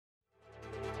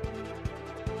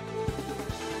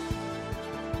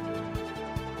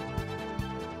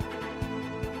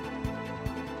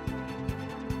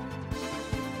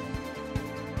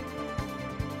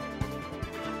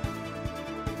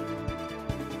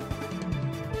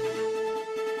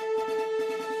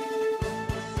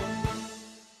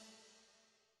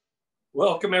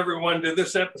Welcome, everyone, to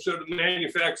this episode of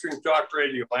Manufacturing Talk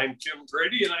Radio. I'm Tim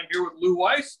Grady, and I'm here with Lou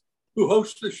Weiss, who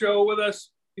hosts the show with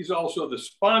us. He's also the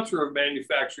sponsor of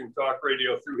Manufacturing Talk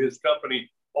Radio through his company,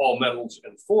 All Metals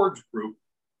and Forge Group.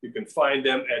 You can find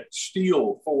them at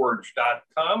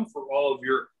steelforge.com for all of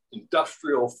your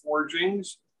industrial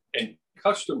forgings and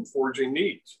custom forging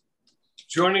needs.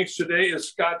 Joining us today is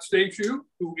Scott Stachue,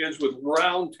 who is with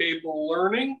Roundtable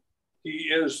Learning.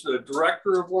 He is the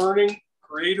Director of Learning,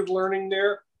 Creative Learning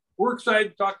there. We're excited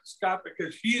to talk to Scott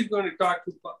because he's going to talk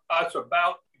to us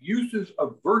about uses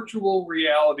of virtual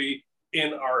reality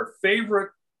in our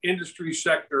favorite industry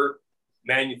sector,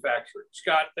 manufacturing.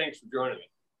 Scott, thanks for joining me.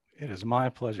 It is my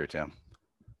pleasure, Tim.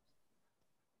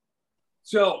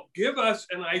 So give us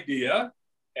an idea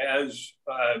as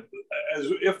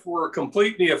if we're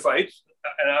complete neophytes,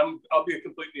 and I'll be a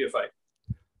complete neophyte.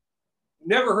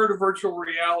 Never heard of virtual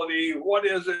reality. What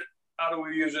is it? How do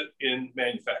we use it in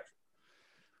manufacturing?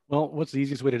 Well, what's the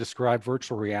easiest way to describe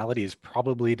virtual reality is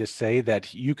probably to say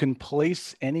that you can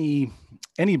place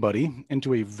anybody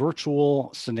into a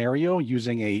virtual scenario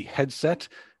using a headset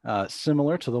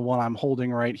similar to the one I'm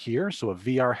holding right here. So a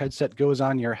VR headset goes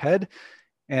on your head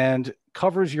and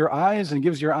covers your eyes and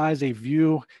gives your eyes a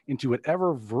view into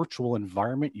whatever virtual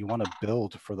environment you want to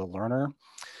build for the learner.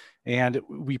 And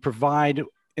we provide,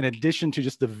 in addition to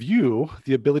just the view,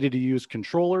 the ability to use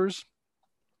controllers,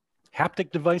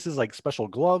 haptic devices like special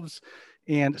gloves,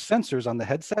 and sensors on the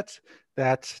headset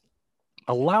that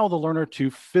allow the learner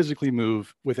to physically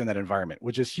move within that environment,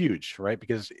 which is huge, right?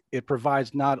 Because it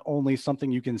provides not only something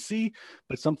you can see,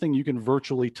 but something you can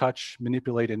virtually touch,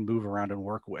 manipulate, and move around and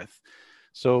work with.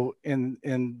 So in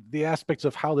the aspects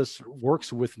of how this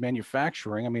works with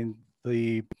manufacturing, I mean,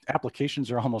 the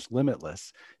applications are almost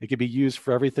limitless. It could be used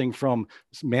for everything from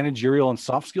managerial and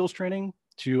soft skills training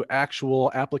to actual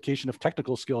application of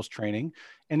technical skills training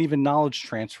and even knowledge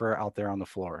transfer out there on the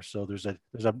floor. So there's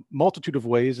a multitude of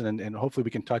ways, and hopefully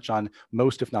we can touch on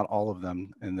most, if not all of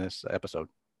them in this episode.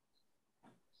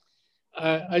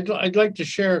 I'd like to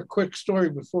share a quick story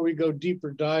before we go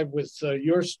deeper dive with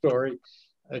your story.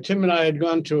 Tim and I had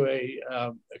gone to a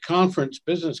conference,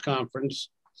 business conference,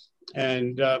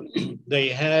 and they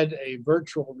had a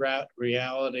virtual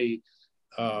reality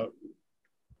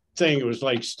thing. It was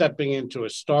like stepping into a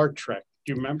Star Trek.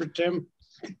 Do you remember, Tim?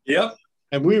 Yep.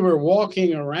 And we were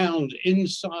walking around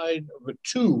inside of a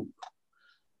tube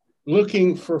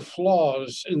looking for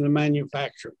flaws in the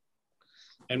manufacturing.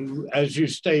 And as you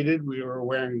stated, we were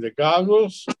wearing the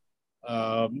goggles.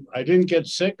 I didn't get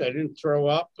sick. I didn't throw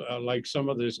up like some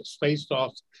of the spaced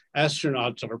off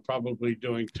astronauts are probably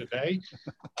doing today.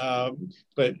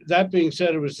 But that being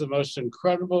said, it was the most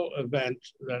incredible event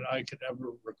that I could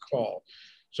ever recall.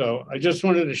 So I just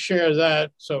wanted to share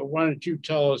that. So why don't you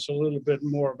tell us a little bit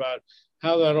more about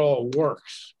how that all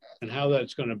works and how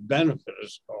that's going to benefit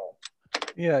us all?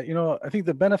 Yeah, I think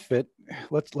the benefit,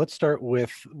 let's start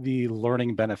with the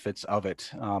learning benefits of it.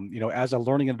 As a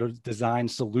learning and design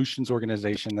solutions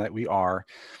organization that we're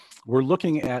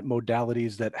looking at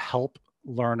modalities that help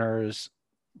learners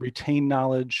retain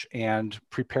knowledge and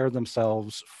prepare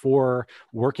themselves for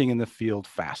working in the field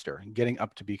faster and getting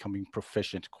up to becoming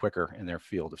proficient quicker in their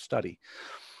field of study.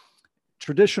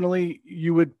 Traditionally,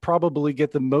 you would probably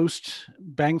get the most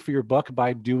bang for your buck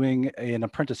by doing an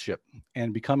apprenticeship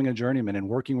and becoming a journeyman and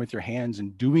working with your hands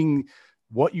and doing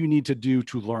what you need to do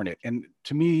to learn it. And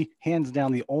to me, hands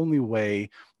down, the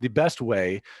best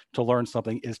way to learn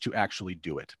something is to actually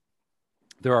do it.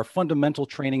 There are fundamental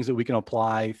trainings that we can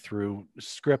apply through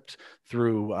script,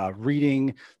 through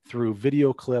reading, through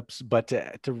video clips, but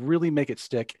to really make it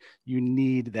stick, you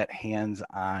need that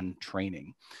hands-on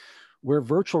training. Where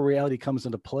virtual reality comes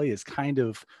into play is kind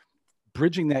of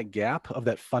bridging that gap of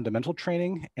that fundamental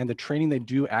training and the training they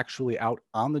do actually out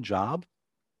on the job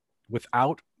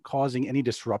without causing any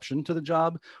disruption to the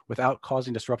job, without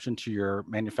causing disruption to your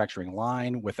manufacturing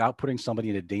line, without putting somebody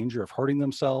in a danger of hurting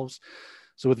themselves.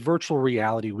 So with virtual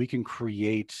reality, we can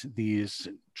create these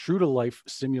true to life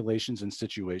simulations and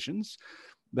situations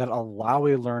that allow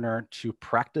a learner to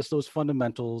practice those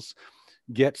fundamentals,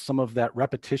 get some of that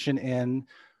repetition in,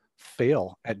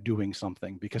 fail at doing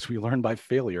something because we learn by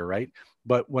failure, right?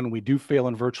 But when we do fail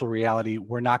in virtual reality,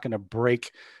 we're not going to break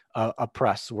a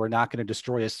press. We're not going to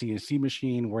destroy a CNC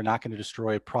machine. We're not going to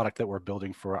destroy a product that we're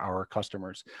building for our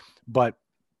customers. But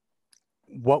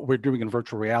what we're doing in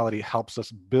virtual reality helps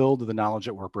us build the knowledge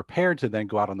that we're prepared to then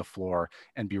go out on the floor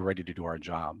and be ready to do our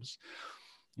jobs.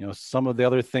 Some of the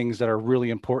other things that are really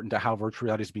important to how virtual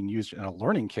reality is being used in a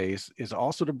learning case is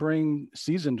also to bring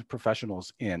seasoned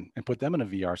professionals in and put them in a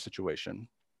VR situation.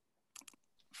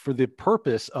 for the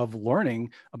purpose of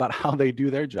learning about how they do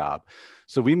their job.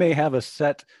 So we may have a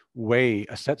set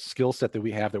skill set that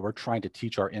we have that we're trying to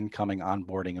teach our incoming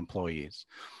onboarding employees.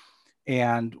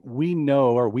 And we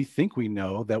know, or we think we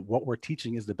know, that what we're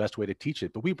teaching is the best way to teach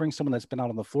it. But we bring someone that's been out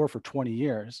on the floor for 20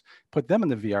 years, put them in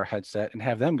the VR headset and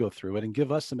have them go through it and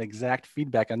give us some exact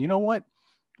feedback on, you know what,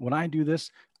 when I do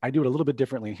this, I do it a little bit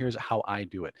differently, and here's how I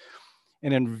do it.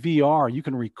 And in VR, you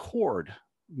can record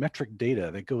metric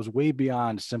data that goes way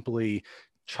beyond simply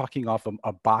chalking off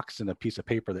a box in a piece of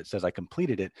paper that says I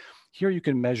completed it. Here you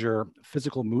can measure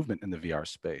physical movement in the VR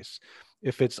space.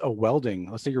 If it's a welding,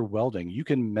 let's say you're welding, you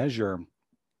can measure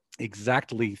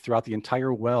exactly throughout the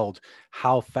entire weld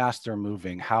how fast they're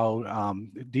moving, how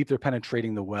deep they're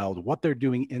penetrating the weld, what they're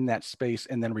doing in that space,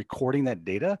 and then recording that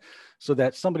data so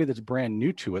that somebody that's brand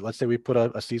new to it, let's say we put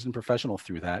a seasoned professional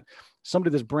through that,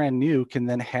 somebody that's brand new can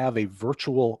then have a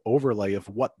virtual overlay of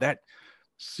what that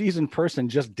seasoned person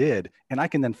just did, and I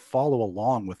can then follow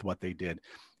along with what they did.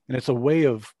 And it's a way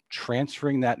of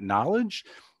transferring that knowledge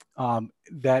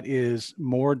that is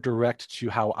more direct to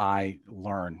how I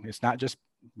learn. It's not just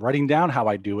writing down how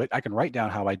I do it. I can write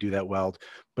down how I do that weld,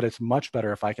 but it's much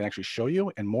better if I can actually show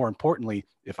you, and more importantly,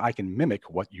 if I can mimic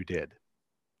what you did.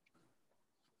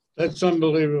 That's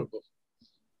unbelievable.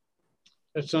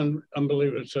 That's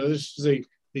unbelievable. So this is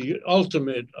the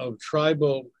ultimate of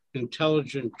tribal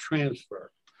intelligent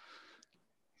transfer.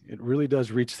 It really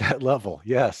does reach that level.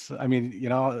 Yes. I mean, you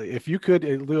know, if you could,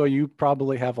 Leo, you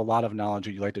probably have a lot of knowledge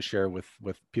that you'd like to share with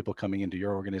people coming into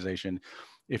your organization.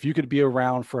 If you could be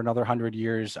around for another 100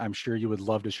 years, I'm sure you would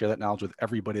love to share that knowledge with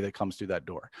everybody that comes through that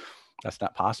door. That's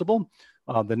not possible.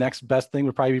 The next best thing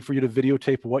would probably be for you to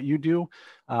videotape what you do.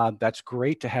 That's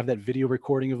great to have that video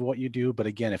recording of what you do. But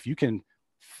again, if you can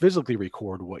physically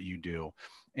record what you do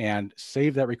and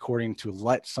save that recording to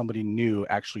let somebody new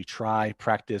actually try,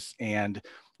 practice, and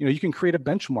you know, you can create a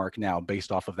benchmark now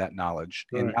based off of that knowledge.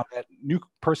 Right. And now that new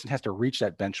person has to reach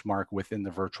that benchmark within the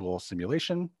virtual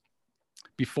simulation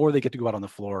before they get to go out on the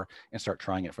floor and start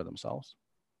trying it for themselves.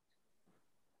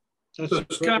 So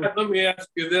Scott, let me ask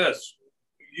you this.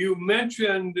 You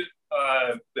mentioned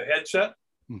the headset.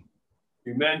 You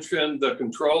mentioned the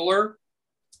controller.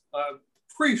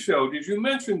 Pre-show, did you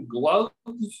mention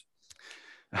gloves?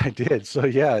 I did. So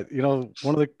yeah, you know,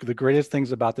 one of the greatest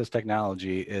things about this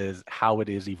technology is how it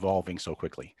is evolving so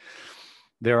quickly.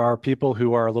 There are people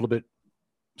who are a little bit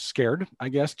scared, I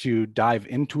guess, to dive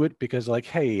into it because like,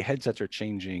 hey, headsets are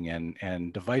changing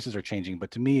and devices are changing.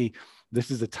 But to me, this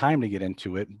is the time to get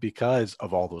into it because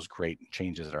of all those great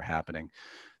changes that are happening.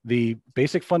 The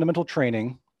basic fundamental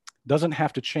training doesn't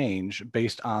have to change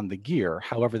based on the gear.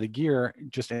 However, the gear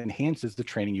just enhances the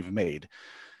training you've made.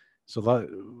 So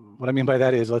what I mean by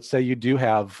that is, let's say you do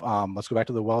have, let's go back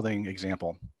to the welding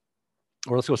example,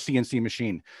 or let's go CNC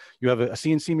machine. You have a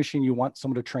CNC machine you want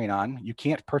someone to train on. You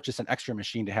can't purchase an extra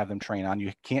machine to have them train on.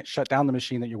 You can't shut down the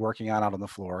machine that you're working on out on the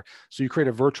floor. So you create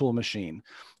a virtual machine,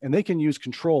 and they can use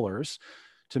controllers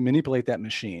to manipulate that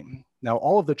machine. Now,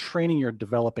 all of the training you're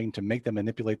developing to make them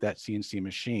manipulate that CNC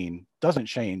machine doesn't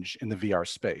change in the VR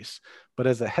space. But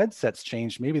as the headsets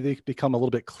change, maybe they become a little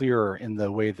bit clearer in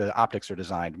the way the optics are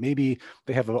designed. Maybe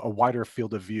they have a wider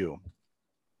field of view.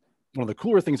 One of the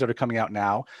cooler things that are coming out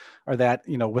now are that,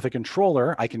 you know, with a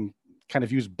controller, I can kind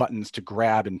of use buttons to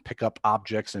grab and pick up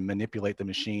objects and manipulate the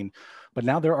machine. But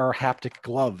now there are haptic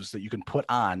gloves that you can put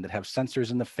on that have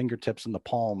sensors in the fingertips and the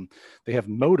palm. They have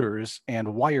motors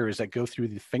and wires that go through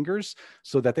the fingers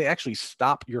so that they actually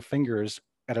stop your fingers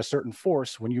at a certain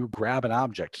force when you grab an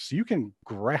object. So you can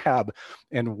grab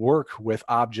and work with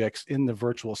objects in the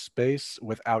virtual space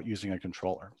without using a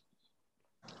controller.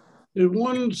 There's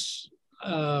one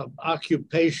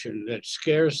occupation that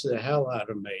scares the hell out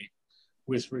of me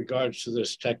with regards to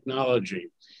this technology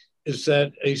is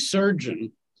that a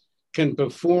surgeon can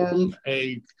perform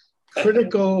a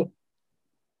critical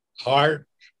heart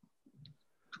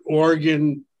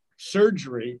organ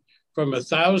surgery from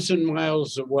 1,000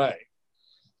 miles away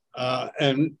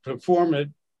and perform it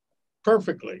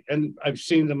perfectly. And I've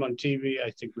seen them on TV. I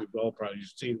think we've all probably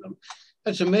seen them.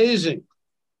 That's amazing.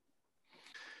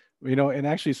 You know, and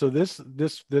actually, so this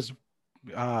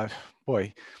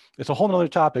boy, it's a whole nother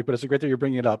topic, but it's great that you're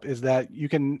bringing it up, is that you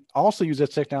can also use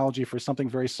this technology for something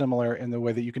very similar in the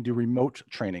way that you can do remote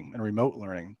training and remote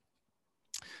learning.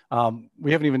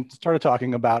 We haven't even started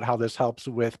talking about how this helps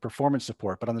with performance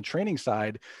support, but on the training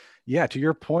side, yeah, to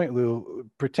your point, Lou,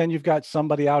 pretend you've got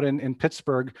somebody out in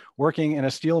Pittsburgh working in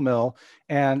a steel mill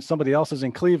and somebody else is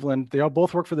in Cleveland. They all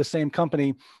both work for the same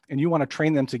company and you want to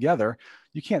train them together.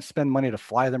 You can't spend money to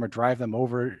fly them or drive them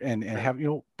over and have,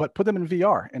 but put them in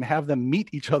VR and have them meet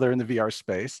each other in the VR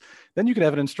space. Then you could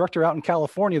have an instructor out in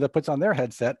California that puts on their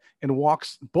headset and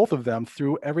walks both of them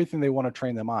through everything they want to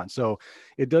train them on. So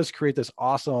it does create this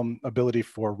awesome ability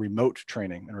for remote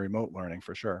training and remote learning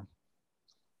for sure.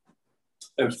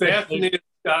 I'm fascinated,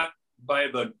 Scott, by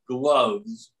the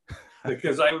gloves,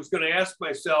 because I was going to ask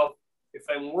myself, if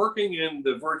I'm working in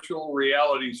the virtual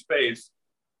reality space,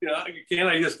 can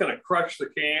I just kind of crush the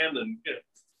can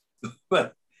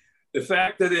but the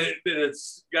fact that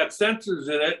it's got sensors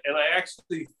in it and I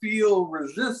actually feel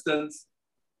resistance,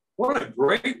 what a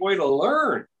great way to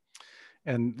learn.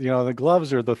 And, the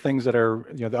gloves are the things that are,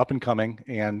 the up and coming,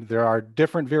 and there are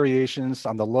different variations.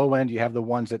 On the low end, you have the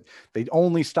ones that they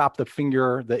only stop the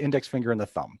finger, the index finger and the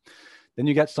thumb. Then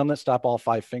you got some that stop all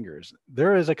 5 fingers.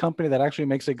 There is a company that actually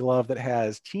makes a glove that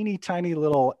has teeny tiny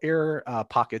little air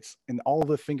pockets in all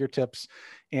the fingertips.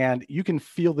 And you can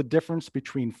feel the difference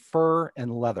between fur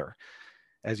and leather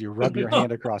as you rub your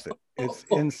hand across it. It's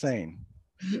insane.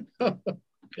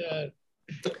 God,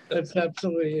 that's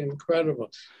absolutely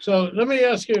incredible. So let me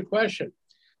ask you a question.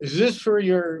 Is this for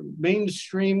your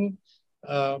mainstream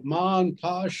ma and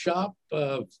pa shop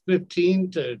of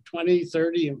 15 to 20,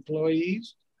 30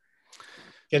 employees?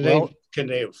 Can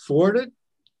they afford it?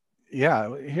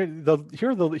 Yeah, here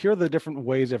are the different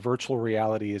ways that virtual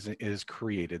reality is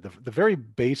created. The very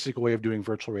basic way of doing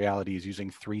virtual reality is using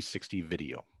 360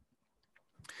 video.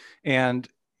 And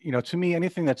to me,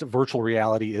 anything that's a virtual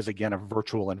reality is, again, a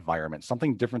virtual environment,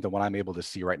 something different than what I'm able to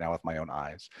see right now with my own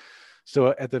eyes.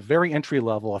 So at the very entry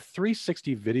level, a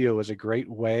 360 video is a great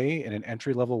way and an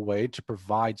entry level way to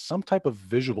provide some type of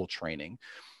visual training.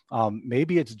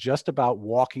 Maybe it's just about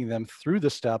walking them through the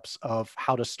steps of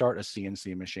how to start a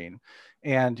CNC machine.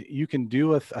 And you can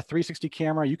do a 360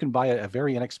 camera. You can buy a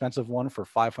very inexpensive one for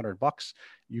 $500.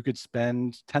 You could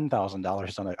spend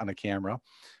 $10,000 on a camera,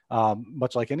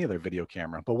 much like any other video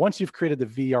camera. But once you've created the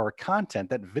VR content,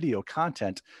 that video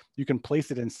content, you can place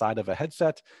it inside of a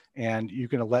headset, and you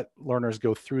can let learners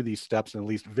go through these steps and at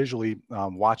least visually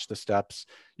watch the steps.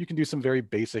 You can do some very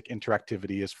basic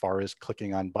interactivity as far as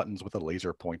clicking on buttons with a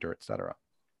laser pointer, et cetera.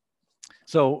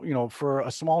 So, for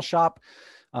a small shop,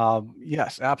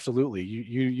 yes, absolutely.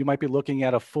 You might be looking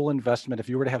at a full investment. If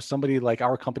you were to have somebody like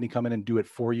our company come in and do it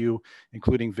for you,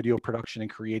 including video production and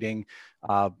creating,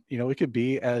 it could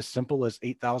be as simple as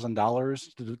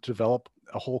 $8,000 to develop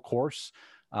a whole course.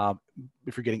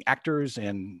 If you're getting actors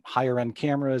and higher end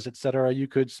cameras, et cetera, you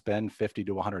could spend $50,000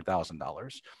 to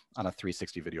 $100,000 on a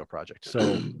 360 video project.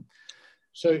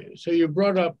 So you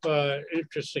brought up an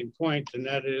interesting point, and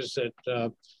that is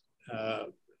that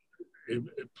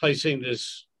placing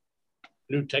this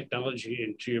new technology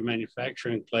into your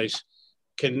manufacturing place,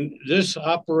 can this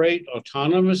operate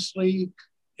autonomously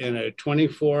in a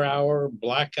 24-hour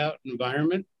blackout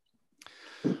environment?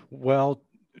 Well,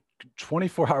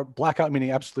 24-hour blackout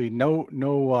meaning absolutely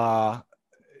no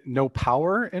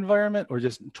power environment, or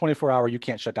just 24-hour you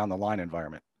can't shut down the line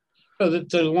environment? So that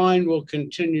the line will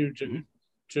continue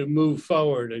to move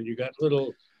forward, and you got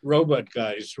little robot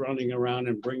guys running around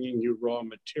and bringing you raw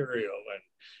material,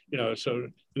 and so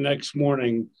the next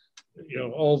morning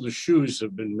all the shoes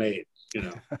have been made.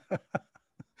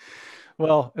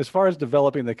 Well, as far as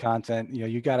developing the content,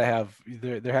 you got to have,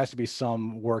 there has to be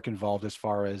some work involved as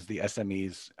far as the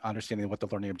SMEs understanding what the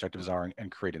learning objectives are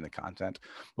and creating the content.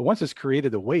 But once it's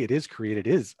created, the way it is created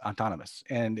is autonomous,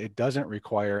 and it doesn't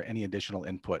require any additional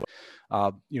input.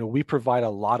 We provide a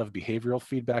lot of behavioral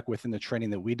feedback within the training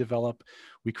that we develop.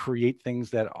 We create things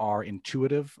that are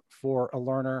intuitive for a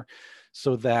learner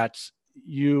so that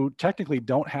you technically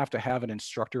don't have to have an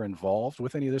instructor involved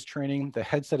with any of this training. The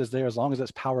headset is there as long as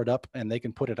it's powered up and they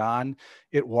can put it on.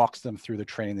 It walks them through the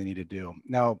training they need to do.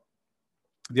 Now,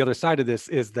 the other side of this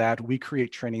is that we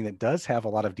create training that does have a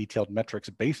lot of detailed metrics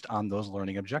based on those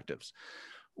learning objectives.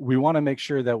 We want to make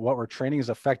sure that what we're training is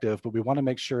effective, but we want to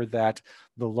make sure that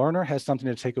the learner has something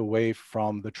to take away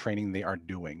from the training they are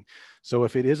doing. So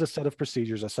if it is a set of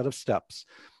procedures, a set of steps,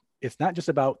 it's not just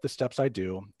about the steps I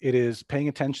do. It is paying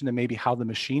attention to maybe how the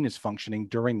machine is functioning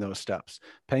during those steps,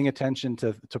 paying attention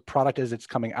to product as it's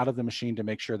coming out of the machine to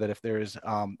make sure that if there is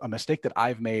a mistake that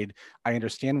I've made, I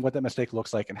understand what that mistake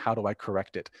looks like and how do I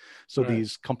correct it. So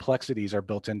these complexities are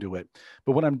built into it.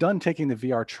 But when I'm done taking the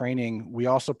VR training, we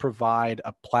also provide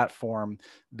a platform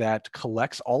that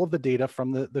collects all of the data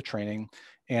from the training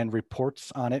and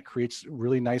reports on it, creates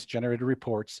really nice generated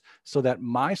reports so that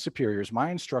my superiors,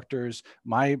 my instructors,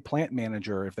 my plant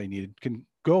manager, if they need, can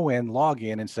go in, log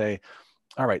in and say,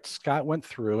 all right, Scott went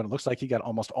through and it looks like he got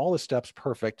almost all the steps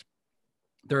perfect.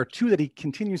 There are two that he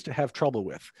continues to have trouble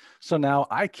with. So now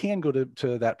I can go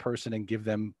to that person and give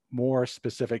them more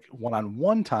specific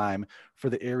one-on-one time for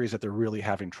the areas that they're really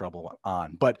having trouble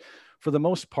on. But for the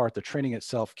most part, the training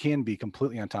itself can be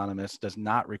completely autonomous, does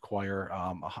not require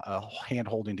a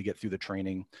hand-holding to get through the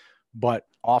training, but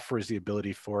offers the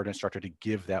ability for an instructor to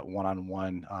give that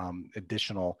one-on-one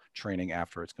additional training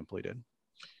after it's completed.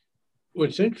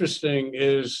 What's interesting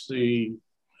is the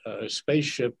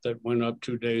spaceship that went up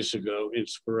 2 days ago,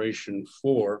 Inspiration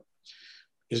 4,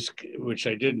 which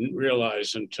I didn't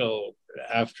realize until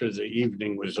after the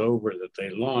evening was over that they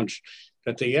launched,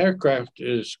 that the aircraft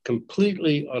is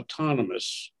completely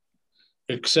autonomous,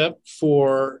 except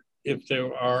for if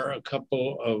there are a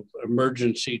couple of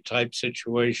emergency type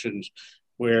situations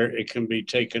where it can be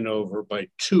taken over by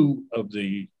two of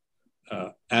the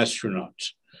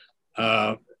astronauts.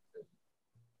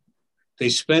 They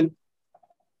spent,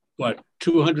 what,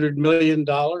 $200 million,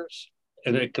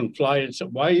 and it can fly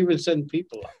itself. Why even send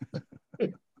people up?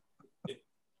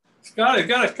 Scott, I've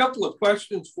got a couple of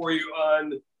questions for you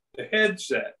on the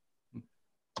headset.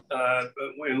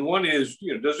 And one is,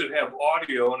 does it have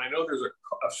audio? And I know there's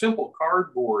a simple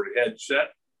cardboard headset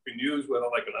you can use with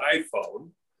like an iPhone.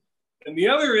 And the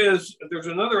other is, there's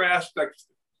another aspect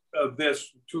of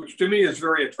this, which to me is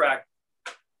very attractive.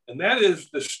 And that is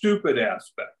the stupid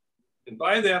aspect. And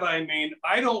by that, I mean,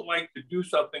 I don't like to do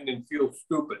something and feel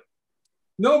stupid.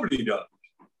 Nobody does.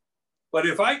 But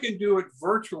if I can do it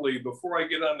virtually before I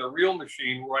get on the real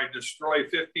machine where I destroy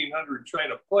 1,500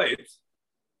 China plates,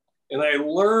 and I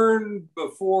learn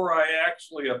before I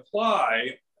actually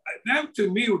apply, that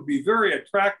to me would be very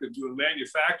attractive to a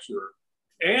manufacturer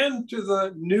and to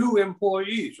the new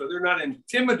employees, so they're not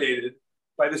intimidated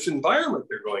by this environment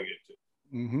they're going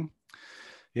into. Mm-hmm.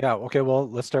 Yeah. Okay. Well,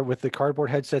 let's start with the cardboard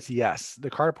headsets. Yes, the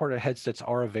cardboard headsets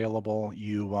are available.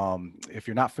 If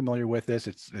you're not familiar with this,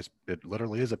 it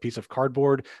literally is a piece of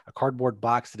cardboard, a cardboard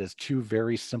box that has two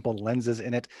very simple lenses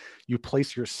in it. You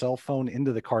place your cell phone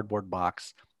into the cardboard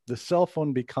box. The cell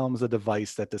phone becomes a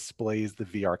device that displays the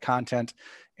VR content,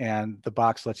 and the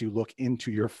box lets you look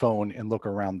into your phone and look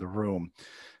around the room.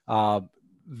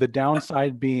 The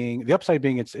upside being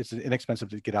it's inexpensive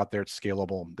to get out there. It's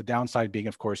scalable. The downside being,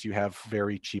 of course, you have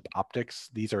very cheap optics.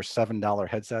 These are $7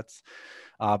 headsets.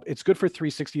 It's good for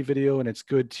 360 video, and it's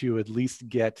good to at least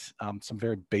get some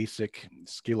very basic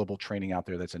scalable training out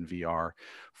there that's in VR.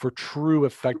 For true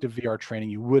effective VR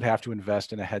training, you would have to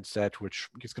invest in a headset, which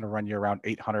is going to run you around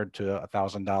 $800 to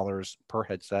 $1,000 per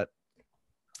headset.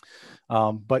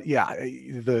 But yeah,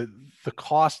 the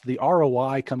cost, the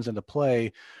ROI comes into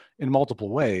play in multiple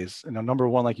ways. And number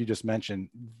one, like you just mentioned,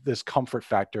 this comfort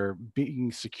factor,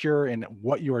 being secure in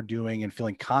what you are doing and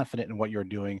feeling confident in what you're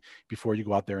doing before you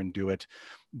go out there and do it.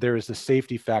 There is the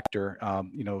safety factor.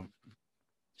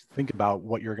 Think about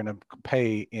what you're going to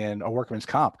pay in a workman's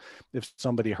comp if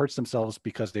somebody hurts themselves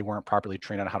because they weren't properly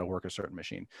trained on how to work a certain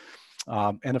machine.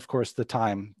 And of course, the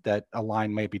time that a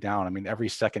line may be down. I mean, every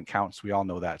second counts. We all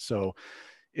know that. So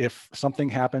if something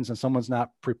happens and someone's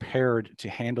not prepared to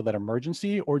handle that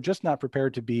emergency, or just not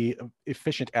prepared to be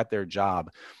efficient at their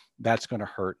job, that's going to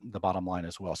hurt the bottom line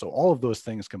as well. So all of those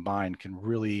things combined can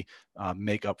really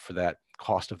make up for that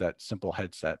cost of that simple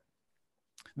headset.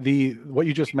 What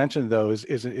you just mentioned, though,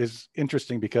 is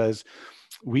interesting, because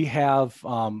we have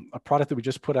a product that we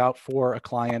just put out for a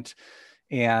client,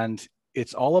 and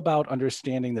it's all about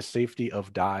understanding the safety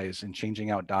of dies and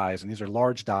changing out dies. And these are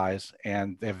large dies,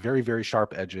 and they have very, very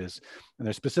sharp edges. And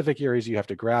there's specific areas you have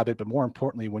to grab it. But more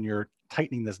importantly, when you're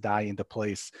tightening this die into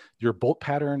place, your bolt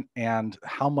pattern and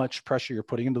how much pressure you're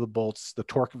putting into the bolts, the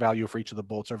torque value for each of the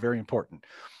bolts are very important.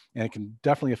 And it can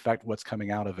definitely affect what's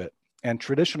coming out of it. And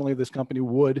traditionally, this company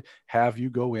would have you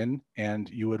go in and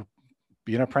you would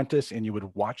be an apprentice and you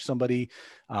would watch somebody.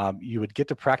 You would get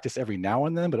to practice every now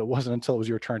and then, but it wasn't until it was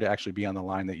your turn to actually be on the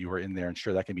line that you were in there. And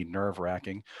sure, that can be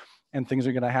nerve-wracking, and things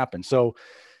are going to happen. So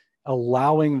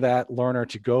allowing that learner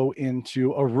to go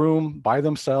into a room by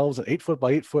themselves, an 8 foot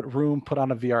by 8 foot room, put on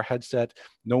a VR headset,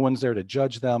 no one's there to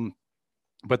judge them,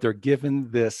 but they're given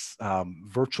this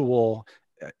virtual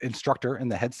instructor in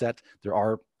the headset. There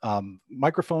are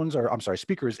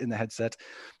speakers in the headset.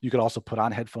 You could also put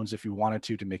on headphones if you wanted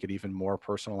to make it even more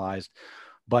personalized.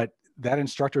 But that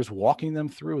instructor is walking them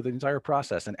through the entire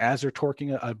process. And as they're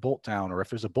torquing a bolt down, or if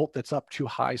there's a bolt that's up too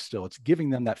high still, it's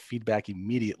giving them that feedback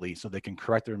immediately so they can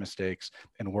correct their mistakes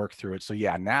and work through it. So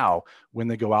yeah, now when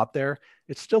they go out there,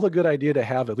 it's still a good idea to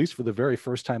have, at least for the very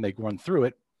first time they run through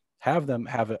it, have them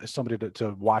have somebody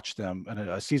to watch them, and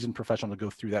a seasoned professional to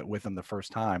go through that with them the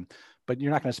first time. But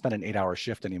you're not going to spend an 8-hour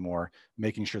shift anymore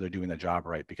making sure they're doing the job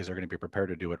right, because they're going to be prepared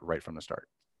to do it right from the start.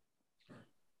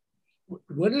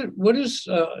 what is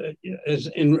as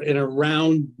in a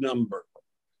round number?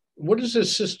 What does a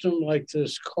system like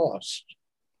this cost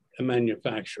a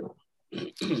manufacturer?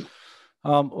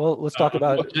 Well, let's talk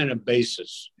about what kind of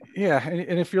basis. Yeah,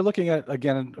 and if you're looking at,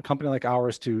 again, a company like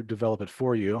ours to develop it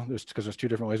for you, because there's two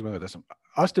different ways of going with this.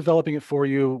 Us developing it for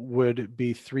you would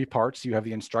be three parts. You have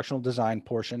the instructional design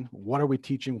portion. What are we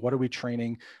teaching? What are we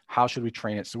training? How should we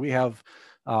train it? So we have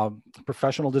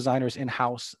professional designers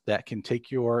in-house that can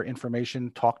take your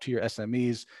information, talk to your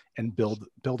SMEs, and build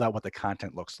out what the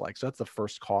content looks like. So that's the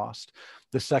first cost.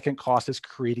 The second cost is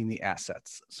creating the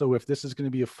assets. So if this is going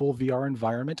to be a full VR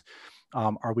environment,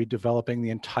 are we developing the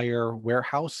entire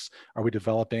warehouse? Are we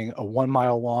developing a 1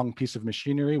 mile long piece of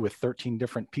machinery with 13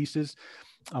 different pieces?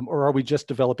 Or are we just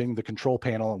developing the control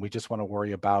panel and we just want to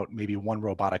worry about maybe one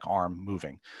robotic arm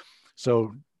moving?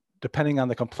 So depending on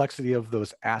the complexity of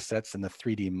those assets and the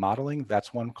 3D modeling,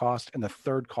 that's one cost. And the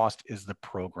third cost is the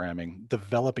programming,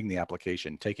 developing the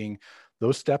application, taking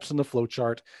those steps in the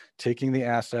flowchart, taking the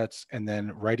assets, and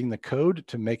then writing the code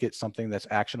to make it something that's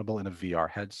actionable in a VR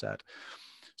headset.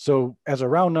 So as a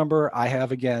round number, I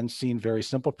have, again, seen very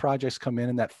simple projects come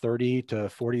in that $30,000 to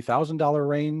 $40,000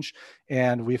 range.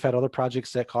 And we've had other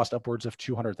projects that cost upwards of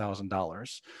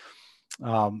 $200,000.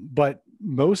 But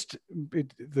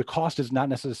the cost is not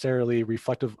necessarily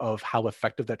reflective of how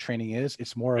effective that training is.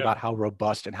 It's more about how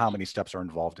robust and how many steps are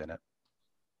involved in it.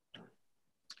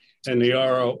 And the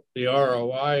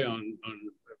ROI on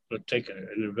take an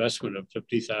investment of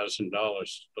 $50,000,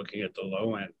 looking at the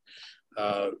low end,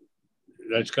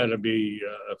 that's got to be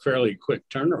a fairly quick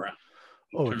turnaround.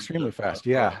 Oh, extremely fast.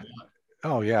 Yeah.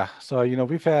 Oh, yeah. So,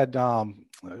 we've had, trying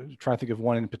to think of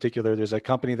one in particular, there's a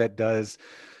company that does,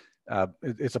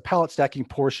 it's a pallet stacking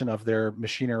portion of their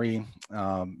machinery.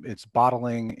 It's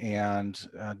bottling and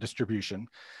distribution.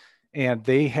 And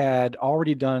they had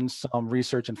already done some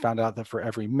research and found out that for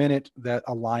every minute that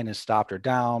a line is stopped or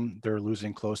down, they're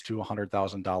losing close to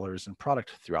 $100,000 in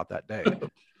product throughout that day.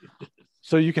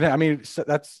 So you can, so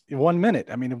that's 1 minute.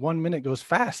 1 minute goes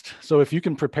fast. So if you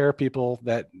can prepare people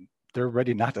that they're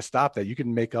ready not to stop that, you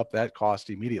can make up that cost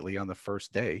immediately on the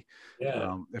first day.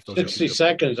 Yeah. If 60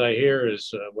 seconds, I hear,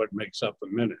 is what makes up a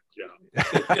minute.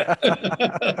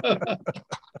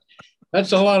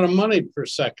 That's a lot of money per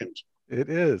second. It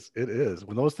is.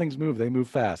 When those things move, they move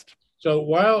fast. So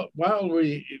while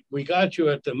we got you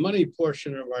at the money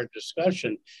portion of our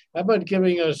discussion, how about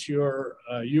giving us your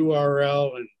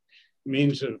URL and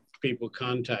means of people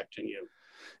contacting you?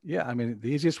 Yeah, the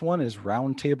easiest one is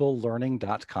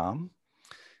roundtablelearning.com.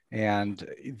 And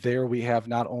there we have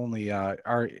not only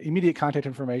our immediate contact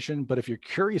information, but if you're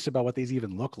curious about what these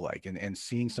even look like and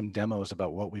seeing some demos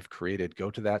about what we've created, go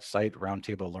to that site,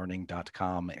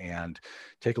 roundtablelearning.com, and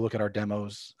take a look at our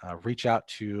demos. Reach out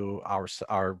to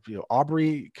our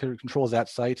Aubrey controls that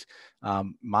site.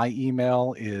 My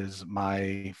email is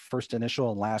my first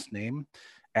initial and last name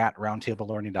at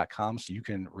roundtablelearning.com. So you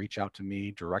can reach out to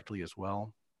me directly as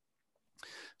well.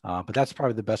 But that's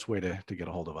probably the best way to get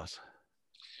a hold of us.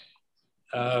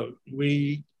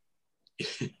 The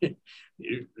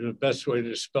best way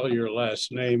to spell your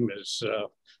last name is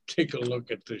take a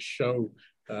look at the show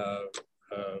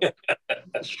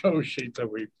show sheet that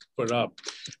we put up.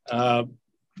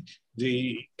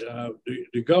 The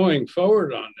going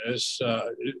forward on this,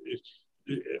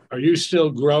 are you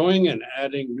still growing and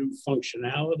adding new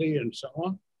functionality and so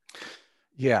on?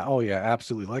 Yeah. Oh, yeah,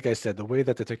 absolutely. Like I said, the way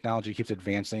that the technology keeps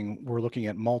advancing, we're looking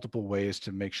at multiple ways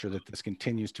to make sure that this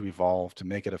continues to evolve, to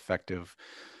make it effective.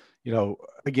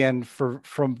 Again,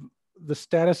 from the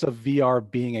status of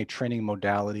VR being a training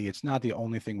modality, it's not the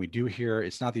only thing we do here.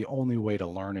 It's not the only way to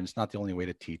learn, and it's not the only way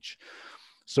to teach.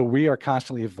 So we are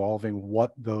constantly evolving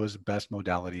what those best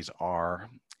modalities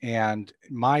are. And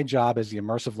my job as the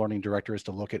immersive learning director is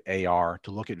to look at AR,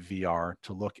 to look at VR,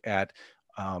 to look at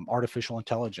artificial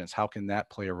intelligence. How can that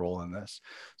play a role in this?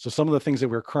 So some of the things that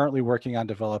we're currently working on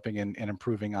developing and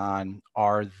improving on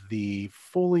are the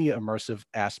fully immersive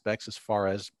aspects as far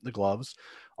as the gloves,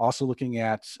 also looking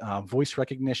at voice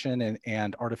recognition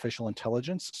and artificial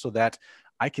intelligence so that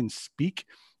I can speak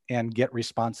and get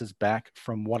responses back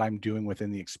from what I'm doing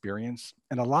within the experience.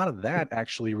 And a lot of that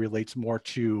actually relates more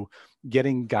to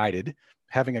getting guided,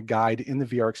 having a guide in the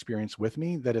VR experience with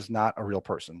me that is not a real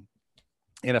person.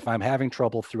 And if I'm having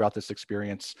trouble throughout this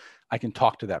experience, I can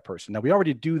talk to that person. Now, we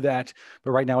already do that,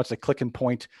 but right now it's a click and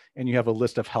point and you have a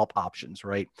list of help options,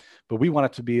 right? But we want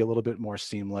it to be a little bit more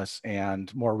seamless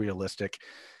and more realistic.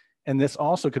 And this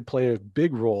also could play a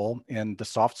big role in the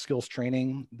soft skills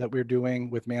training that we're doing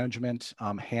with management,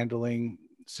 handling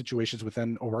situations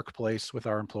within a workplace with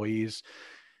our employees.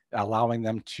 allowing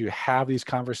them to have these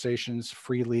conversations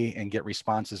freely and get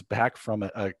responses back from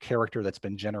a character that's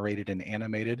been generated and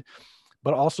animated,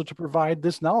 but also to provide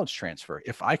this knowledge transfer.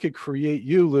 If I could create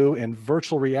you, Lou, in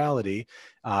virtual reality,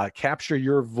 capture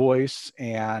your voice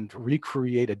and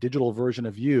recreate a digital version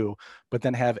of you, but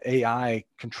then have AI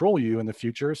control you in the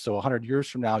future. So 100 years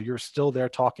from now, you're still there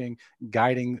talking,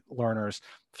 guiding learners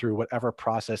through whatever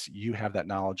process you have that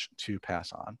knowledge to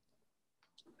pass on.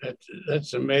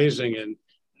 That's amazing.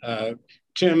 And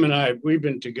Tim and I, we've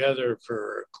been together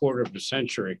for a quarter of a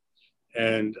century.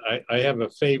 And I have a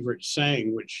favorite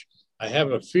saying, which I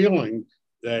have a feeling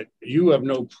that you have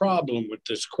no problem with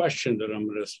this question that I'm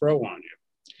going to throw on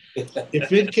you.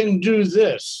 If it can do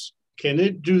this, can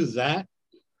it do that?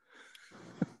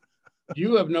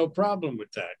 You have no problem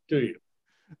with that, do you?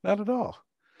 Not at all.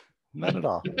 Not at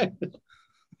all.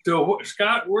 So,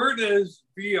 Scott, where does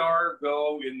VR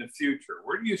go in the future?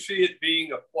 Where do you see it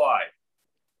being applied?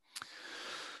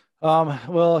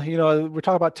 Well, you know, we're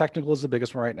talking about technical is the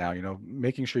biggest one right now, you know,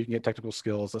 making sure you can get technical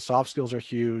skills. The soft skills are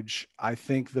huge. I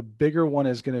think the bigger one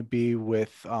is going to be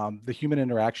with the human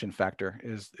interaction factor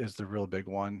is the real big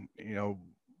one. You know,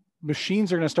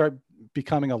 machines are going to start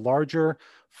becoming a larger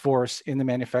force in the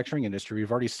manufacturing industry.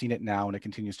 We've already seen it now and it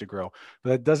continues to grow,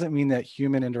 but that doesn't mean that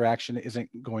human interaction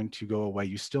isn't going to go away.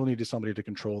 You still need somebody to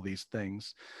control these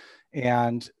things.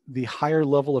 And the higher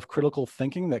level of critical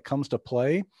thinking that comes to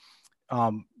play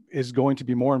is going to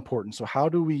be more important. So how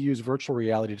do we use virtual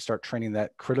reality to start training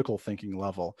that critical thinking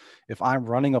level? If I'm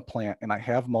running a plant and I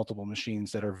have multiple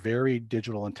machines that are very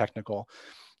digital and technical,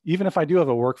 even if I do have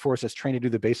a workforce that's trained to do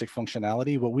the basic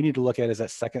functionality, what we need to look at is that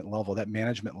second level, that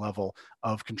management level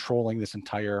of controlling this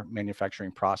entire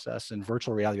manufacturing process. And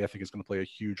virtual reality, I think, is going to play a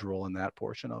huge role in that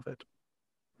portion of it.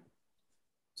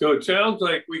 So it sounds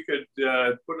like we could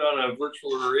put on a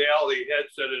virtual reality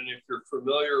headset, and if you're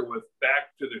familiar with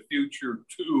Back to the Future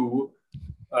 2,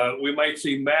 we might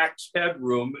see Max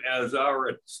Headroom as our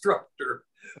instructor.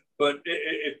 But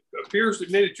it appears to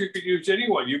me that you could use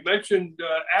anyone. You mentioned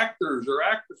actors or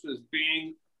actresses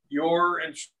being your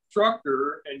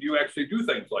instructor, and you actually do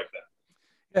things like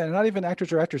that. Yeah, not even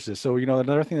actors or actresses. So, you know,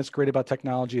 another thing that's great about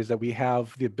technology is that we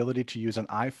have the ability to use an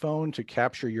iPhone to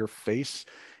capture your face,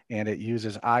 and it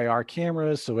uses IR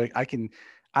cameras. So I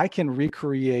can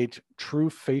recreate true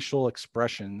facial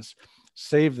expressions,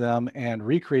 save them, and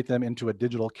recreate them into a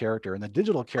digital character. And the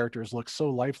digital characters look so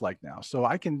lifelike now. So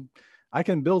I can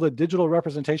build a digital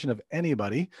representation of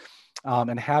anybody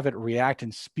and have it react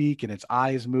and speak, and its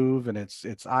eyes move, and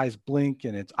its eyes blink,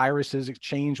 and its irises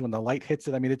change when the light hits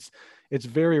it. I mean, it's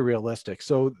very realistic.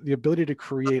 So the ability to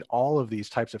create all of these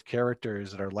types of characters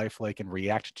that are lifelike and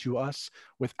react to us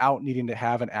without needing to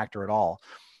have an actor at all.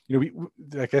 You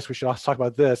know, I guess we should also talk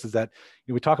about this, is that,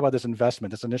 you know, we talk about this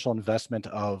investment, this initial investment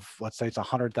of, let's say it's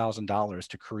 $100,000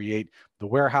 to create the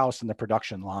warehouse and the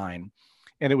production line.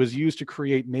 And it was used to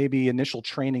create maybe initial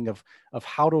training of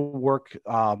how to work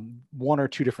one or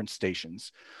two different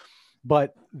stations.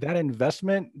 But that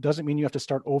investment doesn't mean you have to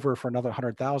start over for another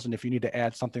 100,000 if you need to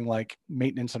add something like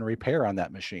maintenance and repair on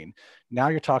that machine. Now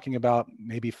you're talking about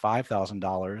maybe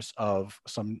 $5,000 of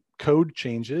some code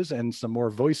changes and some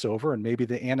more voiceover, and maybe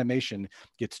the animation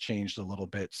gets changed a little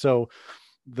bit. So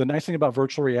the nice thing about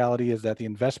virtual reality is that the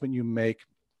investment you make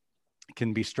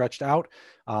can be stretched out.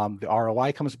 The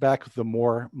ROI comes back with the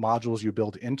more modules you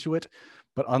build into it.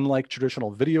 But unlike traditional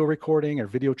video recording or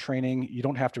video training, you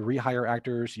don't have to rehire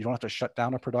actors. You don't have to shut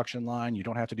down a production line. You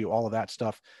don't have to do all of that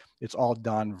stuff. It's all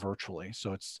done virtually.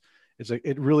 So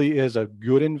it really is a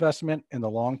good investment in the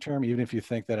long term, even if you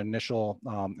think that initial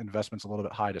investment's a little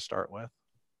bit high to start with.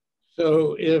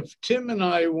 So if Tim and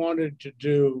I wanted to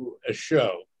do a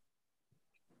show,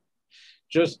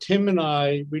 just Tim and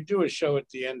I, we do a show at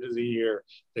the end of the year,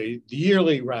 the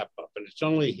yearly wrap up, and it's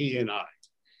only he and I.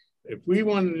 If we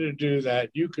wanted to do that,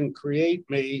 you can create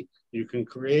me, you can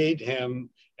create him,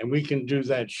 and we can do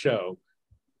that show.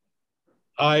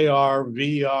 IR,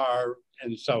 VR,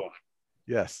 and so on.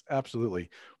 Yes, absolutely.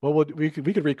 Well, we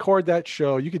could record that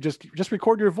show. You could just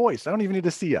record your voice. I don't even need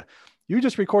to see you. You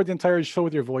just record the entire show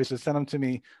with your voice and send them to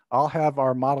me. I'll have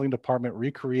our modeling department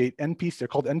recreate NPC. They're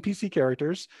called NPC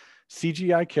characters,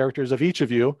 CGI characters of each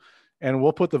of you, and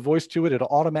we'll put the voice to it. It'll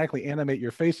automatically animate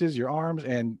your faces, your arms,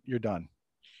 and you're done.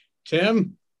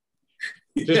 Tim,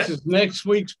 this is next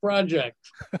week's project.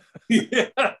 Yeah.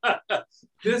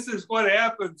 This is what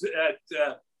happens at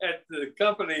the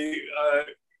company.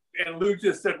 And Lou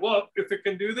just said, well, if it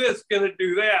can do this, can it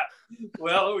do that?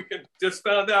 Well, we just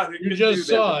found out. You just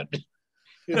saw it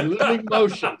in living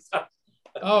motion.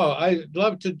 Oh, I'd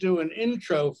love to do an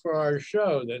intro for our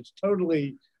show that's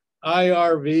totally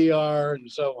IR, VR, and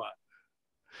so on.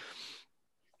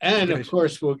 And of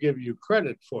course, we'll give you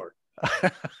credit for it.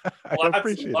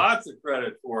 Lots of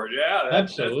credit for it. Yeah,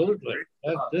 absolutely.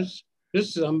 This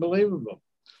is unbelievable.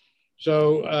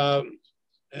 So,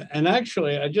 and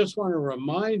actually, I just want to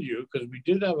remind you, because we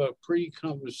did have a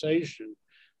pre-conversation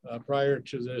prior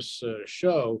to this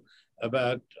show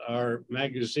about our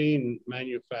magazine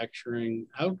Manufacturing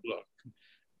Outlook.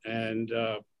 And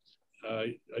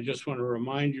I just want to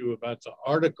remind you about the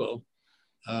article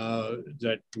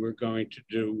that we're going to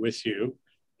do with you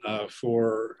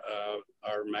for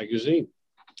our magazine.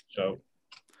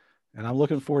 And I'm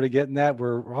looking forward to getting that.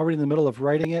 We're already in the middle of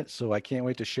writing it, so I can't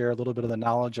wait to share a little bit of the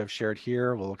knowledge I've shared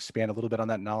here. We'll expand a little bit on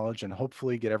that knowledge and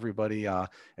hopefully get everybody at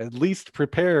least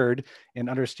prepared in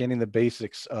understanding the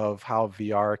basics of how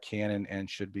VR can and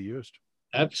should be used.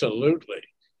 Absolutely.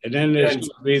 And then there's going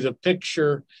to be the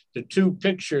two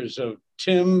pictures of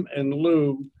Tim and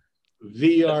Lou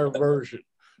VR version.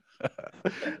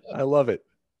 I love it.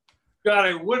 God,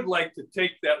 I would like to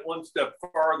take that one step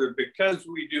farther, because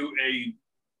we do a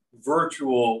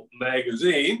virtual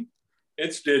magazine.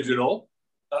 It's digital.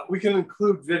 We can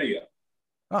include video.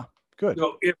 Oh, good.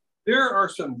 So if there are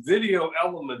some video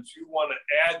elements you want to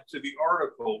add to the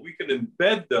article, we can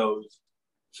embed those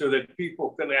so that people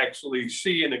can actually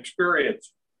see and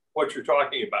experience what you're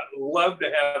talking about. Love to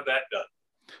have that done.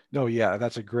 No, yeah,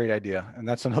 that's a great idea. And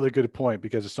that's another good point,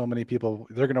 because so many people,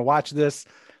 they're going to watch this,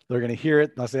 they're going to hear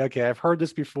it, and they'll say, okay, I've heard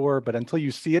this before, but until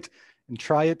you see it and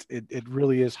try it, it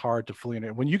really is hard to fully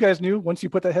understand. When you guys knew, once you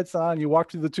put that headset on, you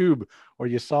walked through the tube or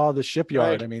you saw the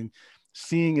shipyard, right. I mean,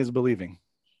 seeing is believing.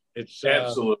 It's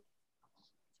absolutely.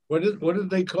 What did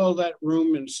they call that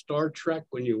room in Star Trek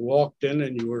when you walked in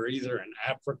and you were either in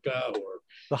Africa or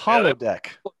the holodeck?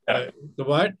 The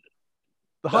what?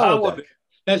 The holodeck.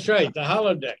 That's right, the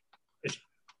holodeck.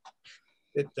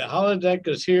 The holodeck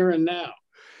is here and now.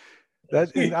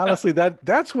 And honestly,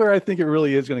 that's where I think it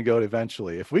really is going to go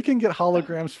eventually. If we can get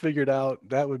holograms figured out,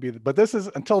 that would be. But this is,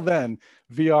 until then,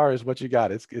 VR is what you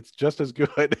got. It's just as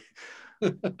good.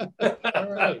 All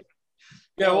right.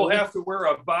 Yeah, we'll have to wear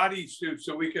a bodysuit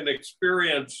so we can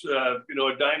experience, a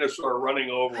dinosaur running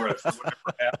over us. Or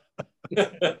whatever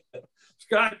happened.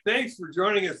 Scott, thanks for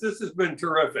joining us. This has been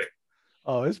terrific.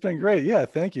 Oh, it's been great. Yeah,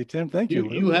 thank you, Tim. Thank you.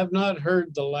 You have not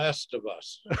heard The Last of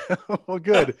Us. Well,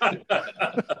 good.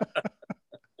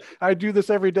 I'd do this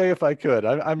every day if I could.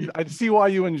 I see why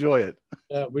you enjoy it.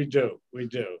 We do,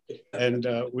 and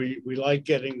we like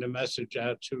getting the message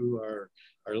out to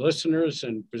our listeners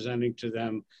and presenting to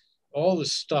them all the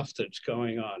stuff that's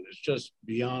going on. It's just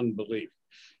beyond belief.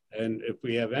 And if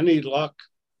we have any luck,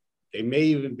 they may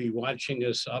even be watching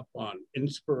us up on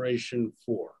Inspiration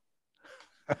 4.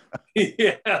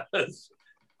 Yes.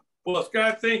 Well,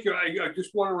 Scott, thank you. I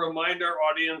just want to remind our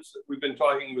audience that we've been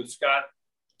talking with Scott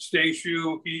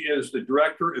Staciu. He is the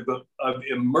director of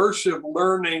immersive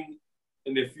learning.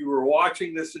 And if you were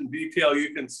watching this in detail,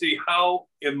 you can see how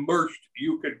immersed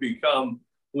you could become.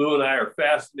 Lou and I are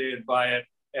fascinated by it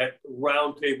at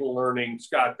Roundtable Learning.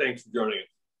 Scott, thanks for joining us.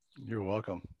 You're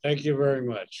welcome. Thank you very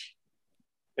much.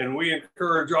 And we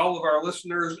encourage all of our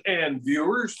listeners and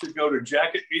viewers to go to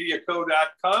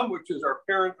jacketmediaco.com, which is our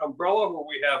parent umbrella, where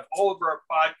we have all of our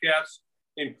podcasts,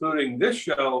 including this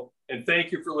show. And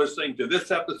thank you for listening to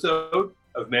this episode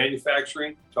of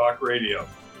Manufacturing Talk Radio.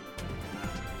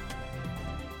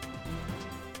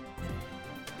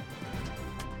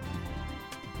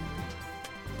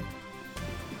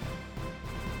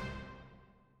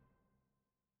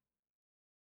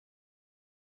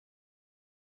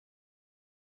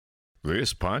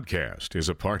 This podcast is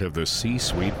a part of the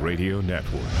C-Suite Radio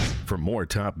Network. For more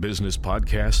top business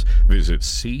podcasts, visit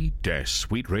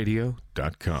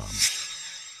c-suiteradio.com.